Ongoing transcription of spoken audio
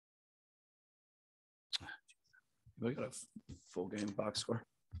We got a full game box score.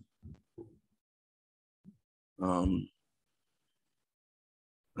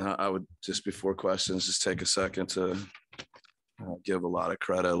 I would just, before questions, just take a second to give a lot of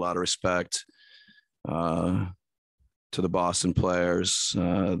credit, a lot of respect to the Boston players,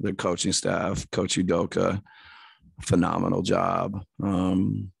 their coaching staff. Coach Udoka, phenomenal job.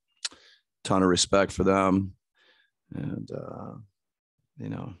 Ton of respect for them, and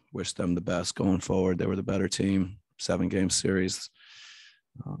wish them the best going forward. They were the better team. 7-game series.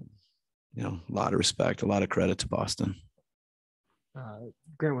 A lot of respect, a lot of credit to Boston.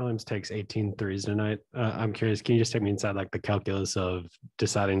 Grant Williams takes 18 threes tonight. I'm curious, can you just take me inside like the calculus of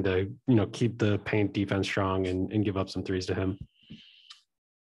deciding to, keep the paint defense strong and give up some threes to him?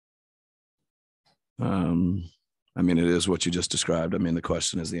 It is what you just described. The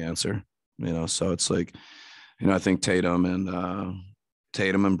question is the answer, so it's like, I think Tatum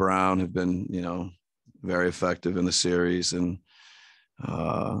and Brown have been, very effective in the series, and,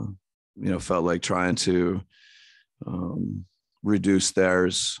 felt like trying to reduce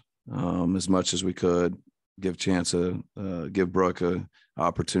theirs as much as we could, give Brooke an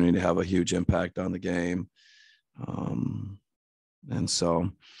opportunity to have a huge impact on the game. And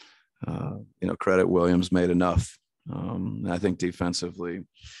so, credit Williams made enough. I think defensively,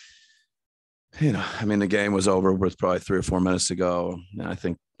 the game was over with probably 3 or 4 minutes to go. And I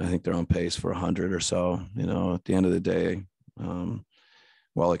think they're on pace for 100 or so. At the end of the day,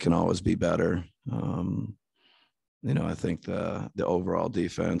 while it can always be better, I think the overall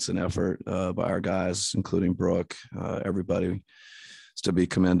defense and effort by our guys, including Brooke, everybody, is to be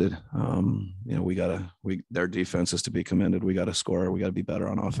commended. Their defense is to be commended. We got to score. We got to be better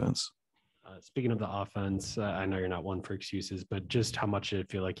on offense. Speaking of the offense, I know you're not one for excuses, but just how much did it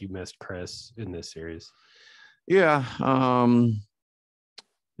feel like you missed Chris in this series? Yeah.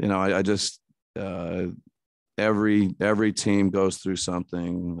 I just every team goes through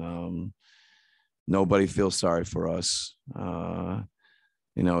something. Nobody feels sorry for us.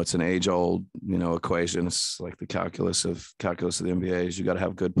 It's an age-old, equation. It's like the calculus of the NBA is you got to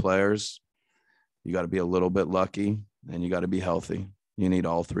have good players. You got to be a little bit lucky, and you got to be healthy. You need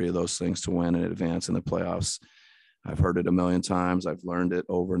all 3 of those things to win and advance in the playoffs. I've heard it a million times. I've learned it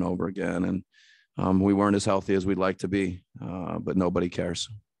over and over again. And we weren't as healthy as we'd like to be, but nobody cares.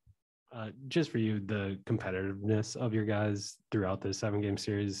 Just for you, the competitiveness of your guys throughout this 7-game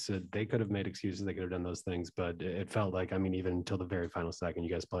series, they could have made excuses. They could have done those things, but it felt like, even until the very final second,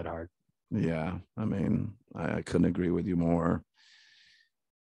 you guys played hard. Yeah. I couldn't agree with you more.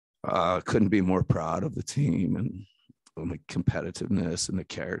 Couldn't be more proud of the team and the competitiveness and the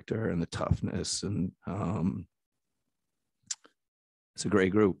character and the toughness. And it's a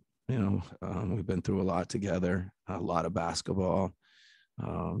great group. We've been through a lot together, a lot of basketball.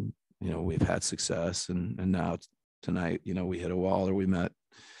 We've had success, and now tonight, we hit a wall, or we met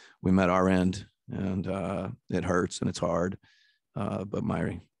our end, and it hurts and it's hard. But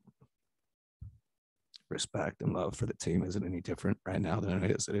my respect and love for the team isn't any different right now than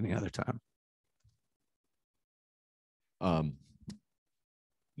it is at any other time.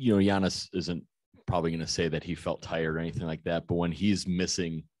 Giannis isn't probably going to say that he felt tired or anything like that, but when he's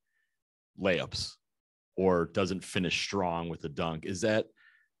missing layups or doesn't finish strong with a dunk, is that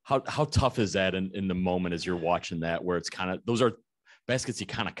how tough is that in the moment as you're watching that, where it's kind of, those are baskets you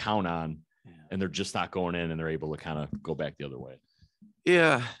kind of count on, and they're just not going in, and they're able to kind of go back the other way?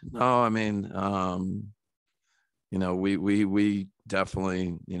 Yeah, no, we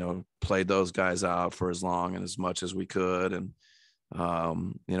definitely, played those guys out for as long and as much as we could. And,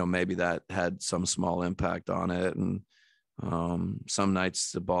 maybe that had some small impact on it. And some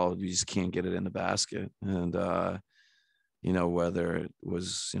nights the ball, you just can't get it in the basket. And, whether it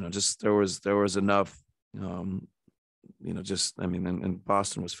was, just there was enough, and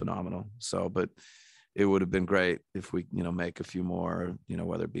Boston was phenomenal. So, but it would have been great if we, make a few more,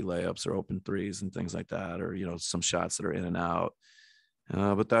 whether it be layups or open threes and things like that, or, some shots that are in and out.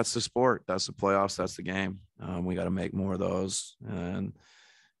 But that's the sport. That's the playoffs. That's the game. We got to make more of those and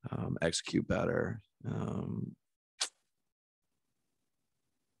execute better. You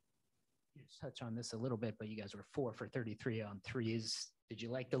touch on this a little bit, but you guys were 4 for 33 on threes. Did you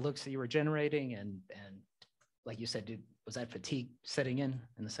like the looks that you were generating? And like you said, was that fatigue setting in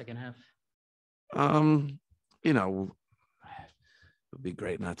the second half? It would be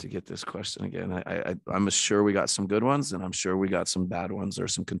great not to get this question again. I'm sure we got some good ones, and I'm sure we got some bad ones, or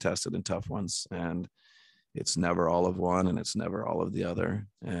some contested and tough ones. And it's never all of one, and it's never all of the other.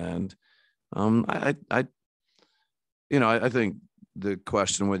 And I think the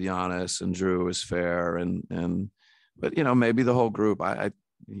question with Giannis and Drew is fair, but maybe the whole group.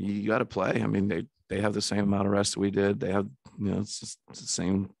 You got to play. they have the same amount of rest that we did. They have, it's just the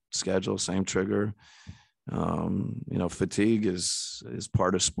same schedule, same trigger. Fatigue is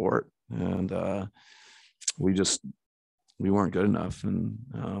part of sport, and we weren't good enough. And,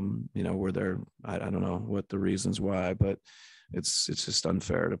 we're there. I don't know what the reasons why, but it's just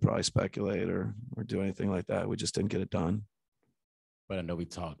unfair to probably speculate or do anything like that. We just didn't get it done. But I know we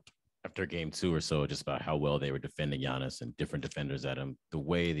talked after game 2 or so just about how well they were defending Giannis and different defenders at him, the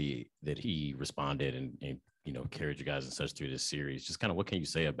way that he responded and carried you guys and such through this series. Just kind of what can you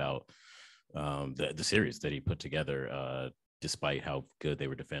say about the series that he put together despite how good they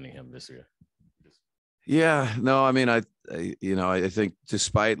were defending him this year? Yeah, no, I mean, I think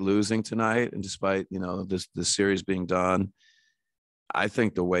despite losing tonight and despite, the series being done, I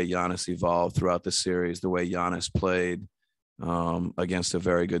think the way Giannis evolved throughout the series, the way Giannis played against a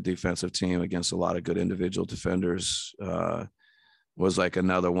very good defensive team, against a lot of good individual defenders, was like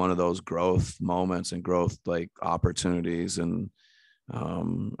another one of those growth moments and growth like opportunities. And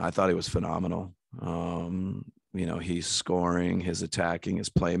I thought he was phenomenal. He's scoring, his attacking, his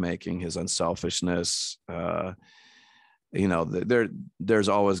playmaking, his unselfishness. There's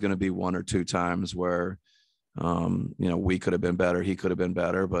always going to be 1 or 2 times where, we could have been better. He could have been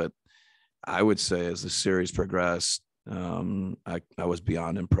better. But I would say as the series progressed, I was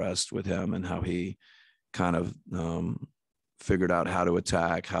beyond impressed with him and how he kind of figured out how to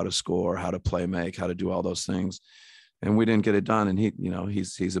attack, how to score, how to play make, how to do all those things. And we didn't get it done. And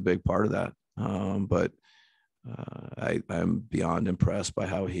he's a big part of that. But I'm beyond impressed by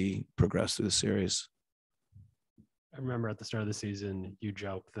how he progressed through the series. I remember at the start of the season, you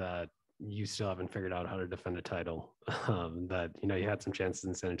joked that you still haven't figured out how to defend a title. That you had some chances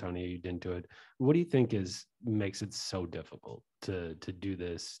in San Antonio, you didn't do it. What do you think makes it so difficult to do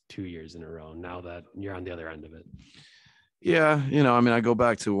this 2 years in a row now that you're on the other end of it? Yeah, I go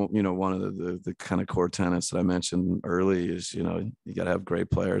back to one of the kind of core tenets that I mentioned early is you got to have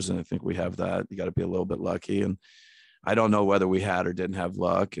great players, and I think we have that. You got to be a little bit lucky, and I don't know whether we had or didn't have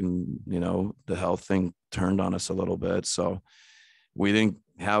luck, and the health thing turned on us a little bit, so we didn't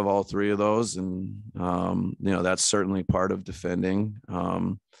have all 3 of those, and that's certainly part of defending.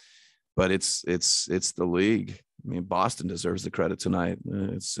 But it's the league. I mean, Boston deserves the credit tonight.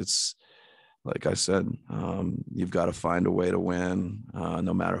 It's like I said, you've got to find a way to win,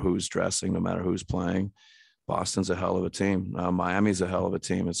 no matter who's dressing, no matter who's playing. Boston's a hell of a team. Miami's a hell of a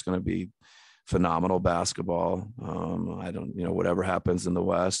team. It's going to be phenomenal basketball. Whatever happens in the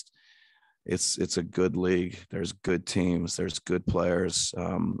West, it's a good league. There's good teams. There's good players.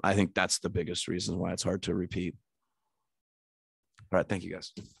 I think that's the biggest reason why it's hard to repeat. All right. Thank you,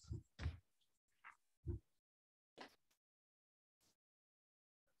 guys.